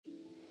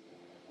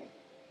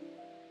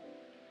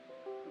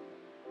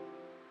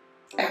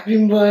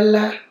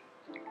Abimbola.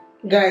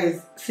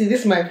 Guys, see,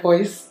 this is my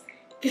voice.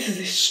 This is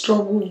a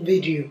struggle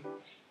video.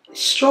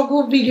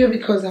 Struggle video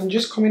because I'm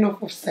just coming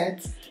off of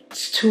set.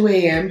 It's 2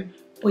 a.m.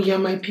 but you're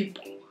my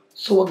people,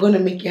 so we're gonna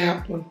make it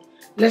happen.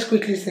 Let's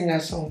quickly sing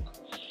our song.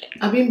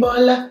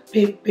 Abimbola,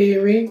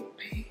 pepere,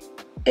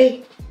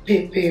 hey,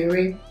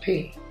 pepere,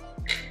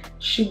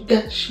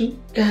 sugar,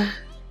 sugar,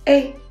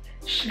 hey,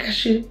 sugar,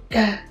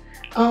 sugar.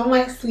 All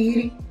my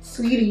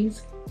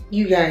sweeties,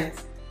 you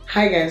guys.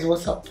 Hi guys,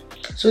 what's up?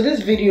 So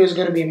this video is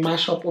going to be a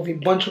mashup of a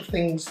bunch of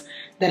things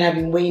that have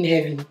been weighing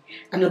heavy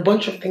and a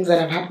bunch of things that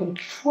have happened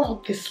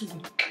throughout this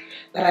week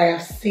that I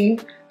have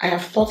seen, I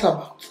have thought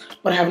about,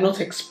 but I have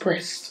not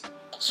expressed.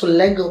 So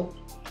let's go.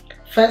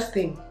 First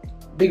thing,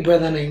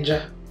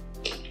 Bbnaija,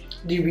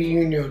 the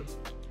reunion.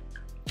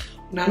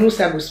 Now, no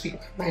say I go speak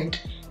my mind.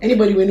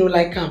 Anybody we know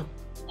like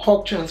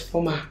Hawk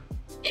Transformer.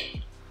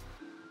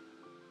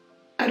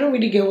 I don't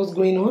really get what's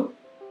going on,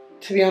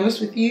 to be honest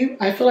with you.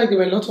 I feel like there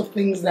were a lot of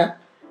things that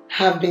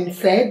have been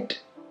said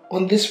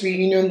on this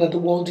reunion that the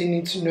world didn't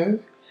need to know.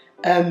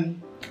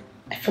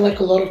 I feel like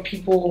a lot of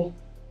people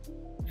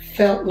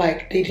felt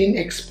like they didn't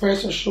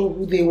express or show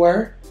who they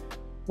were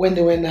when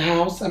they were in the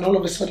house, and all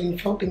of a sudden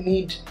felt the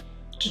need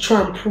to try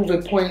and prove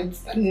a point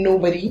that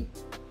nobody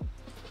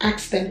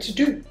asked them to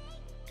do.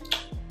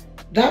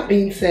 That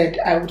being said,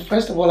 I would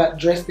first of all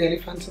address the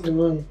elephant in the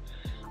room.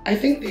 I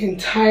think the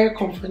entire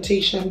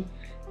confrontation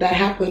that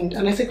happened,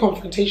 and I say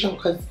confrontation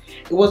because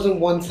it wasn't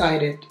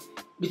one-sided,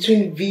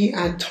 between V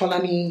and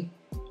Tolani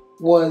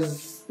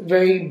was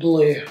very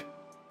blur.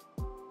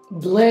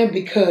 Blur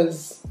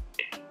because,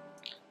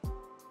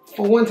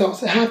 for once, I was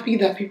happy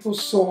that people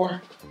saw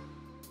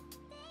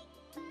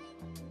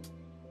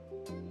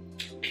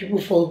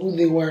people for who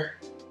they were.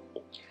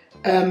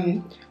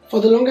 For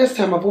the longest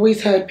time, I've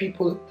always heard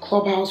people,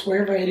 Clubhouse,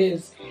 wherever it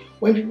is,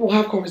 when people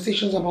have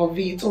conversations about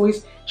V, it's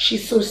always,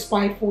 she's so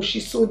spiteful,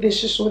 she's so this,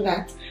 she's so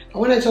that. And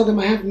when I tell them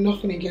I have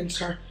nothing against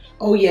her,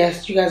 oh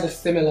yes, you guys are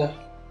similar.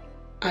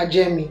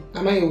 Jamie,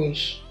 am I a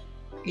winch?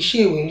 Is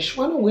she a winch?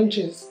 We're not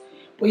winches.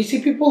 But you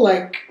see, people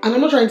like, and I'm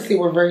not trying to say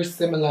we're very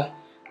similar.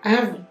 I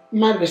have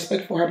mad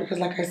respect for her because,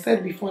 like I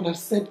said before, and I've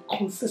said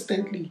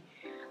consistently,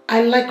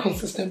 I like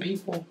consistent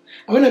people.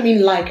 And when I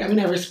mean like, I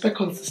mean I respect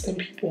consistent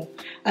people.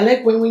 I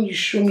like when you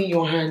show me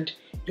your hand,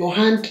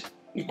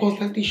 you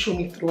constantly show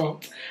me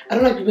throughout. I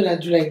don't like people that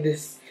do like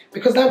this,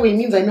 because that way it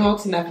means I know how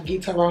to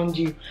navigate around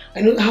you.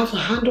 I know how to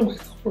handle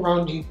myself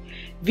around you.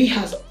 V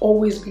has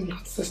always been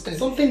consistent.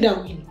 Something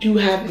that we do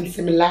have in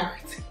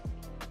similarity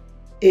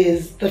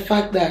is the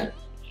fact that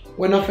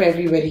we're not for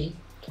everybody.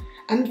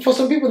 And for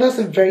some people, that's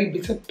a very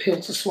bitter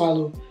pill to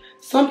swallow.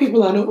 Some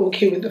people are not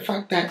okay with the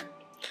fact that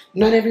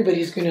not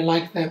everybody is going to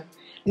like them.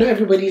 Not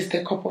everybody is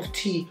their cup of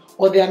tea,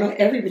 or they are not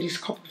everybody's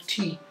cup of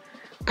tea.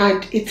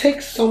 And it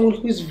takes someone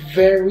who is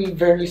very,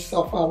 very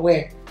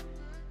self-aware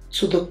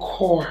to the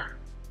core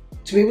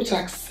to be able to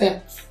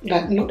accept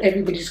that not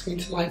everybody is going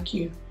to like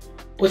you,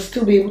 but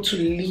still be able to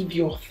live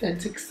your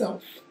authentic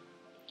self.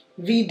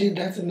 V did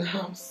that in the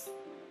house.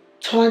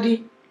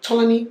 Tolani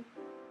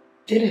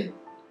didn't.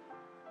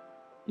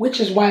 Which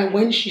is why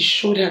when she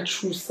showed her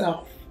true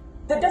self,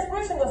 the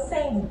desperation you're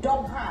saying you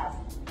don't have,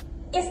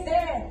 it's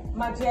there,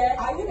 my dear.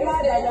 Are you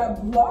mad that you're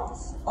blocked,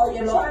 or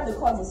you're trying to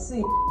cause a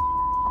scene?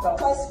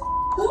 Because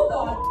who the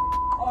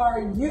are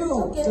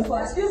you?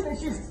 Excuse me,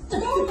 she's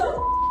who the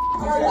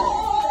are you?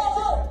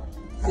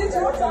 This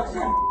is what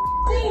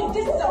I'm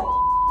this is a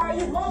are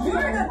you mom?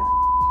 You're the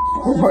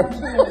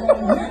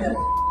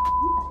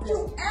you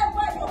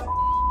ever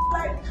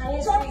like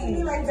talk to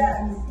me like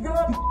that.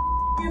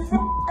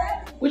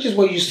 Which is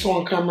what you saw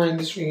on camera in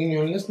this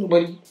reunion. Let's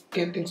nobody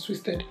get things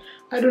twisted.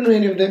 I don't know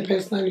any of them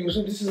personally,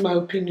 so this is my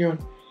opinion.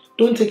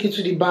 Don't take it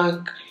to the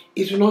bank.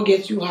 It will not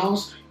get you a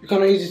house. You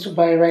cannot use it to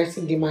buy rice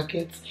in the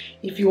market.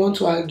 If you want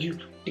to argue,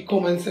 the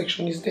comment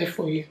section is there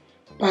for you.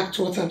 Back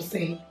to what I'm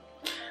saying.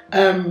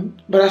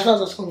 But as far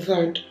as I was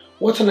concerned,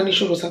 what Tolani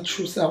showed was her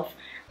true self,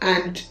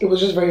 and it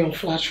was just very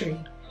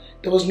unflattering.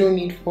 There was no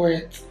need for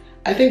it.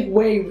 I think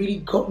where it really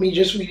got me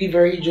just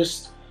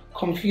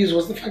confused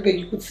was the fact that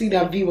you could see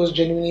that V was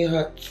genuinely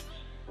hurt.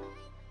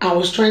 I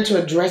was trying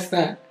to address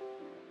that,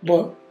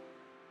 but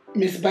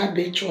Miss Bad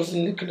Bitch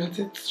wasn't looking at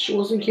it. She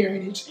wasn't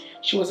hearing it.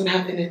 She wasn't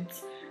having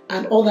it.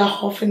 And all that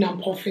huffing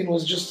and puffing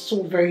was just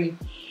so very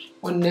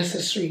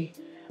unnecessary.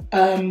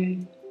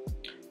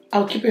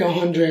 I'll keep it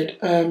 100.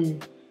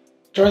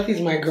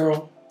 Dorothy's my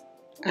girl.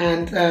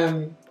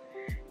 And,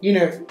 you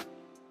know,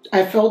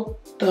 I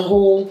felt the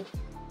whole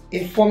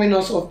informing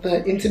us of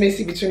the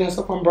intimacy between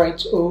herself and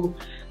Bright O,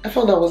 I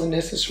felt that wasn't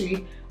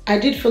necessary. I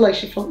did feel like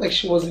she felt like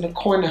she was in a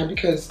corner,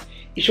 because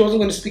if she wasn't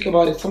going to speak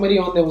about it, somebody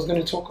on there was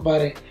going to talk about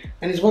it.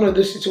 And it's one of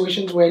those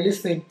situations where,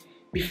 listen,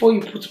 before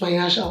you put my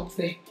ash out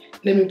there,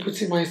 let me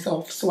put it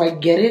myself. So I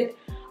get it.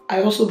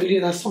 I also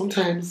believe that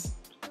sometimes,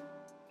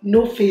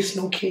 no face,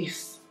 no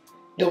case.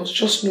 There was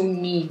just no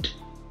need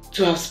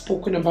to have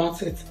spoken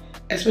about it,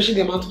 especially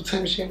the amount of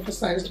time she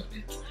emphasized on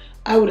it.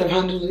 I would have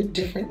handled it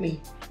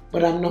differently,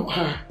 but I'm not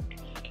her.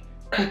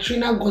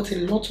 Katrina got a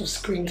lot of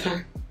screen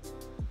time.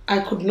 I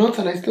could not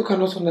and I still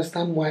cannot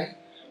understand why.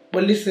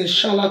 But listen,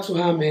 shout out to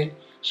her, man.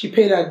 She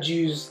paid her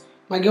dues.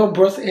 My girl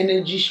brought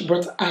energy, she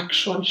brought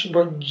action, she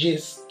brought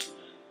gist.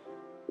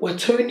 Well,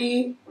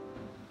 Tony,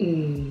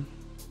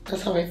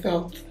 that's how I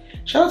felt.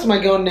 Shout out to my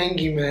girl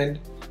Nengi, man.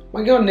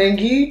 My girl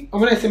Nengi,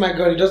 and when I say my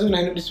girl, it doesn't mean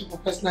I know these people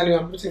personally,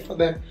 I'm rooting for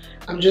them.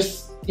 I'm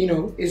just, you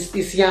know,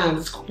 it's yarn,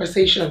 it's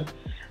conversation.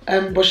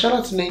 But shout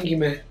out to Nengi,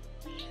 man.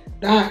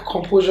 That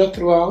composure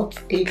throughout,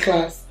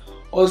 A-class.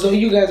 Also,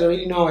 you guys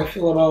already know how I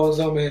feel about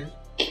Ozo, man.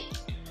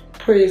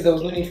 Praise, there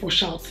was no need for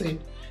shouting.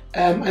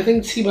 I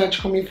think T-Batch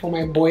coming for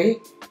my boy,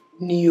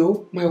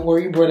 Neo, my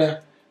worry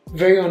brother.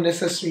 Very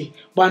unnecessary.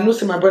 But I know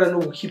say my brother no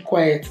will keep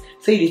quiet.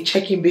 Say they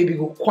checking baby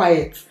go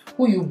quiet.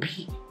 Who you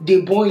be?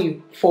 They born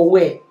you for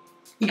where?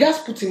 You guys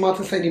put him out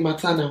inside the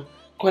matter now.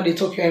 When they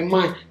talk you're a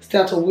man, stay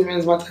out of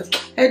women's matters.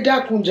 Hey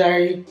that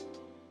kunjari.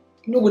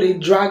 You know go they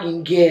drag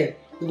in girl.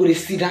 You go they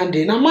sit down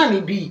there. Now man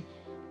he be.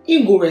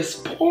 He go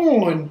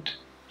respond.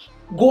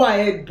 Go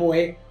ahead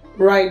boy.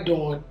 Right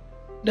on.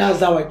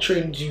 That's how I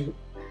trained you.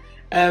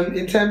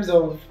 In terms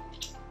of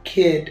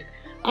kid,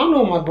 I don't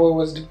know what my boy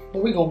was doing,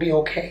 but we're gonna be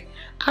okay.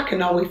 I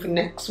cannot wait for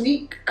next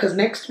week, because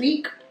next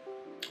week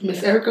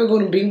Miss Erica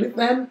gonna be with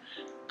them.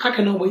 I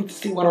cannot wait to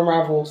see what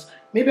unravels.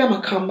 Maybe I'm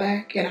gonna come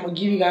back and I'm gonna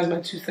give you guys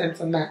my 2 cents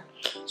on that.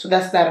 So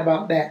that's that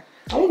about that.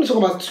 I want to talk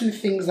about 2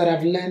 things that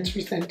I've learned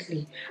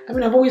recently. I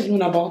mean, I've always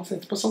known about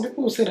it, but some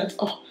people will say that,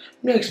 oh,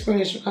 no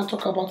experience, you can't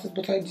talk about it,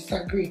 but I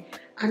disagree.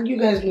 And you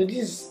guys know, this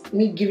is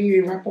me giving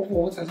you a wrap up of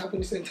what has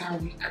happened this entire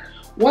week.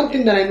 One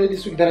thing that I know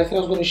this week that I said I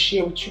was going to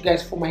share with you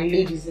guys for my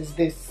ladies is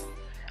this.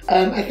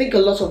 I think a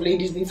lot of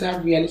ladies need to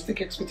have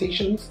realistic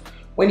expectations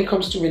when it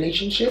comes to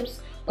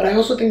relationships, but I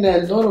also think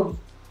that a lot of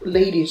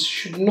ladies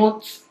should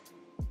not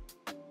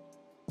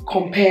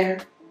compare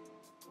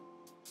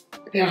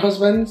their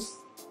husbands,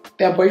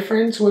 their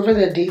boyfriends, whoever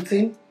they're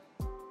dating,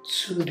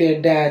 to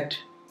their dad.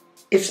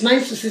 It's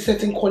nice to see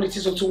certain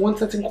qualities or to want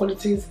certain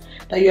qualities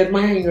that you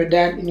admire in your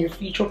dad, in your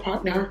future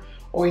partner,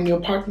 or in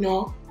your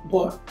partner,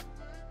 but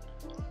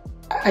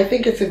I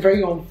think it's a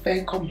very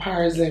unfair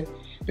comparison,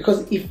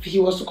 because if he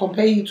was to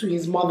compare you to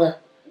his mother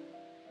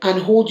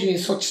and hold you in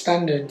such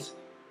standards,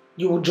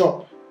 you will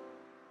drop.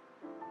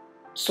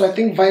 So I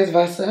think vice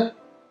versa,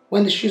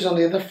 when the shoe's on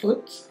the other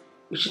foot,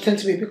 we should tend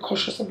to be a bit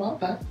cautious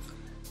about that.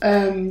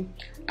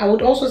 I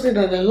would also say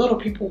that there are a lot of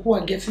people who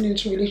are getting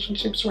into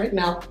relationships right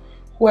now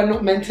who are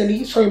not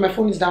mentally, sorry, my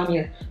phone is down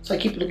here, so I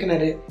keep looking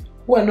at it,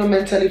 who are not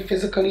mentally,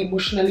 physically,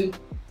 emotionally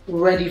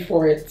ready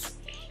for it.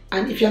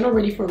 And if you're not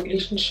ready for a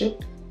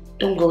relationship,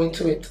 don't go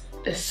into it.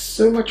 There's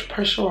so much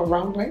pressure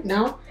around right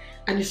now,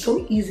 and it's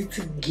so easy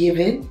to give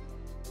in,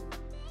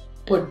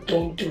 but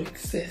don't do it,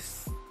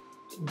 sis.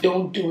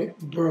 Don't do it,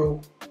 bro.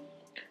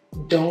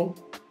 Don't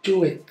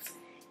do it.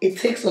 It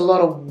takes a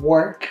lot of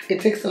work.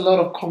 It takes a lot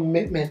of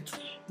commitment.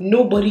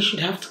 Nobody should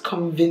have to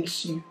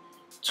convince you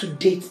to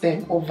date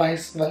them or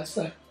vice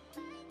versa.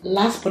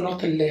 Last but not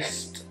the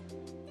least,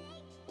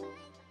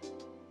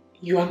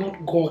 you are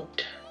not God.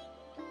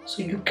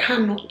 So you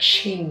cannot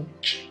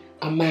change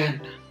a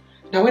man.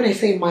 Now when I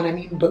say man, I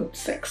mean both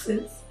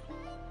sexes.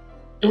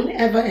 Don't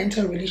ever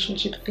enter a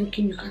relationship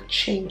thinking you can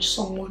change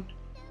someone.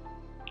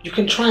 You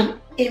can try and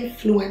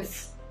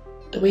influence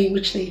the way in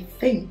which they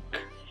think.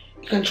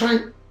 You can try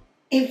and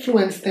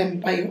influence them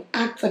by your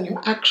acts and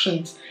your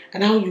actions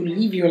and how you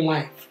live your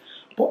life.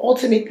 But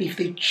ultimately, if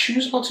they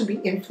choose not to be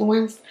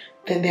influenced,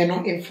 then they're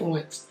not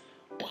influenced.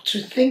 But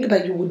to think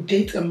that you would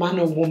date a man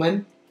or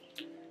woman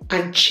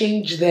and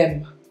change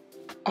them,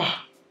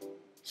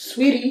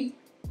 sweetie,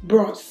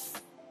 bros,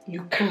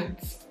 you can't.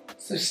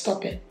 So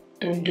stop it.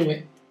 Don't do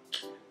it.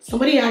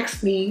 Somebody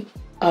asked me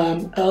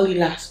early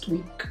last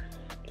week,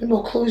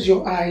 close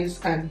your eyes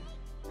and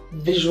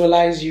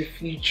visualize your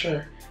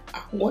future.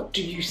 What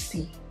do you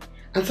see?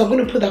 And so I'm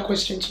going to put that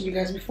question to you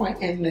guys before I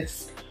end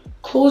this.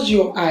 Close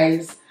your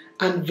eyes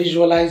and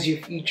visualize your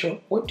future.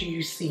 What do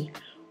you see?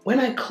 When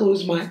I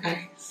close my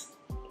eyes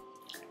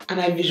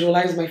and I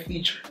visualize my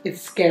future, it's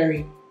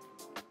scary.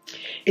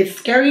 It's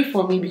scary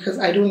for me because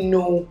I don't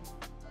know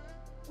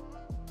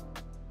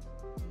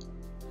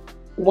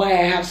why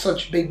I have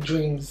such big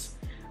dreams.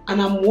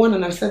 And I'm one,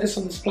 and I've said this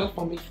on this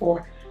platform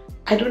before,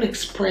 I don't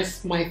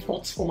express my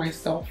thoughts for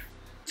myself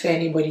to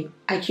anybody.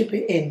 I keep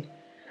it in.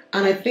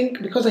 And I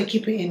think because I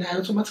keep it in, I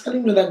automatically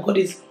know that God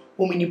is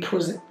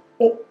omnipresent.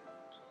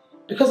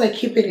 Because I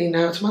keep it in,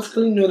 I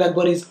automatically know that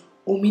God is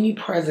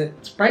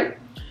omnipresent, right?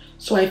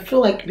 So I feel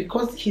like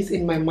because He's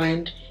in my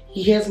mind,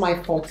 He hears my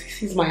thoughts, He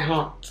sees my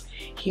heart.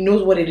 He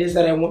knows what it is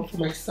that I want for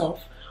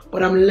myself.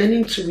 But I'm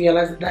learning to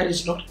realize that that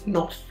is not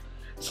enough.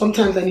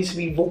 Sometimes I need to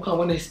be vocal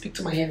when I speak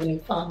to my Heavenly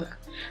Father.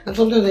 And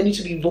sometimes I need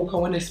to be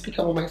vocal when I speak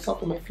about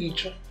myself and my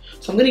future.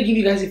 So I'm going to give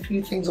you guys a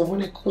few things of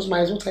when I close my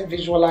eyes, what I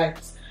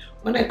visualize.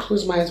 When I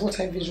close my eyes, what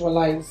I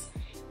visualize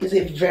is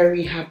a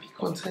very happy,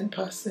 content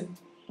person.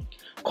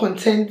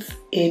 Content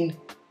in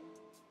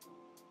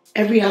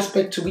every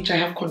aspect to which I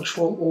have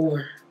control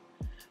over.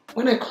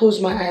 When I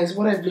close my eyes,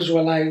 what I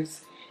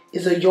visualize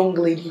is a young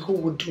lady who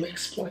would do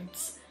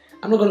exploits.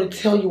 I'm not going to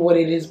tell you what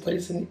it is, but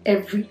it's in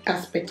every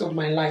aspect of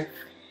my life.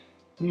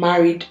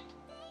 Married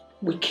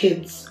with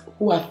kids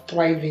who are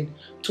thriving,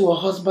 to a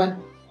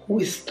husband who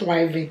is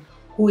thriving,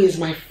 who is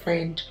my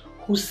friend,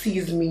 who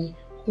sees me,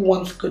 who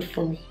wants good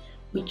for me.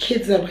 With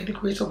kids that by the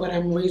grace of God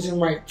I'm raising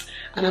right.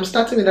 And I'm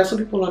starting with that so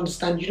people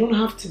understand you don't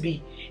have to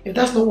be. If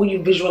that's not what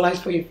you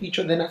visualize for your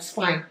future, then that's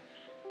fine.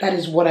 That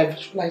is what I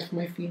visualize for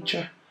my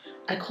future.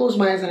 I close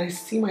my eyes and I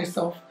see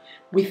myself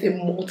with a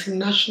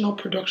multinational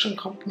production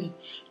company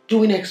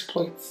doing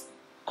exploits,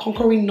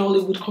 conquering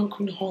Nollywood,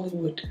 conquering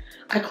Hollywood.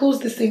 I close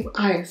the same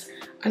eyes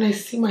and I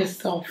see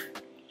myself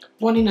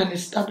running an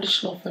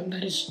established law firm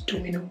that is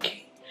doing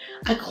okay.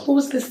 I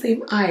close the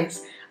same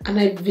eyes and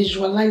I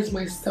visualize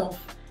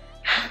myself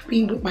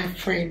happy with my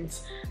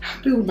friends,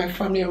 happy with my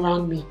family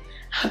around me,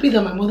 happy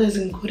that my mother is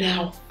in good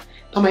health,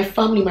 that my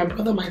family, my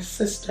brother, my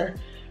sister,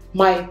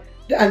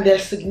 and their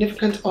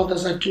significant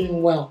others are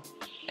doing well.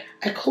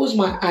 I close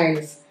my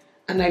eyes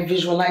and I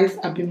visualize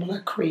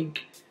Bimbolacraig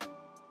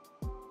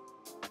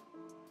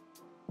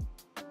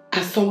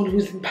as someone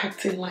who's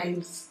impacting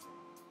lives.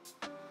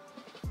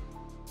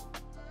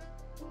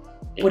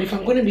 But if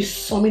I'm going to be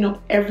summing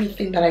up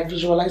everything that I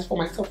visualize for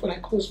myself when I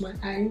close my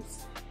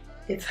eyes,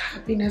 it's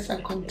happiness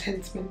and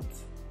contentment.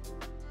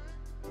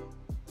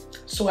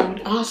 So I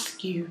would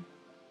ask you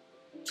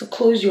to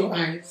close your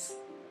eyes,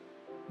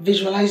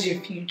 visualize your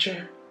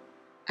future,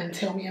 and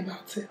tell me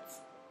about it.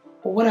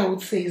 But what I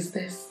would say is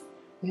this: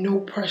 no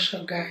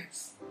pressure,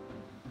 guys.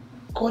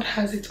 God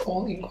has it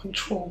all in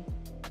control.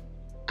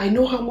 I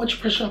know how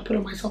much pressure I put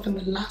on myself in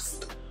the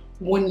last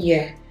 1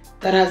 year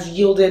that has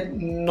yielded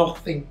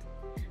nothing.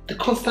 The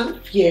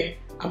constant fear,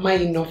 am I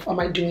enough? Am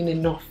I doing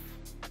enough?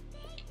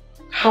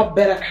 How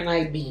better can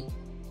I be?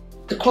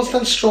 The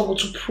constant struggle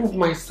to prove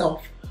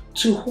myself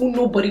to who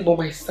nobody but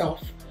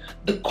myself.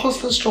 The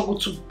constant struggle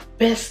to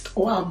best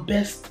or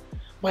outbest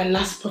my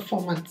last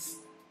performance.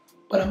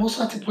 But I'm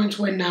also at a point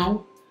where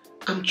now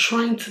I'm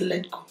trying to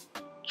let go.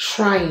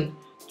 Trying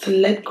to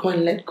let go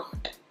and let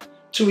God.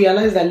 To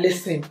realize that,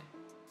 listen,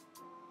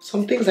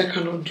 some things I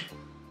cannot do.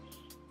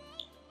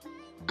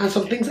 And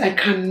some things I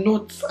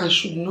cannot and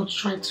should not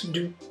try to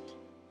do.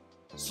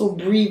 So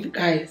breathe,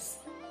 guys.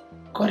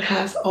 God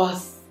has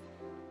us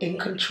in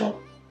control.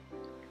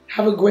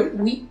 Have a great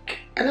week.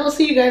 And I'll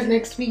see you guys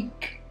next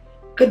week.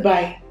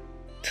 Goodbye.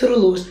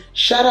 Toodaloos.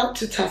 Shout out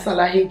to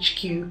Tasala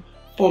HQ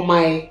for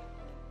my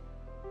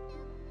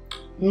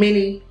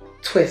mini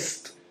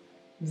twist.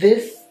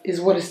 This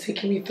is what is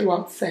taking me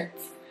throughout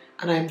sets.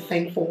 And I'm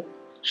thankful.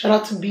 Shout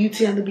out to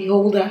Beauty and the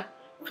Beholder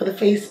for the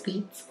face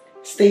beats.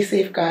 Stay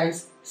safe,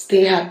 guys.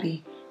 Stay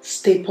happy.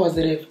 Stay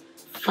positive.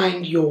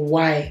 Find your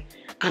why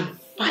and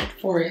fight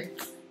for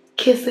it.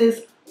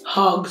 Kisses,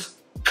 hugs.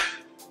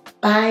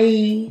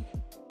 Bye.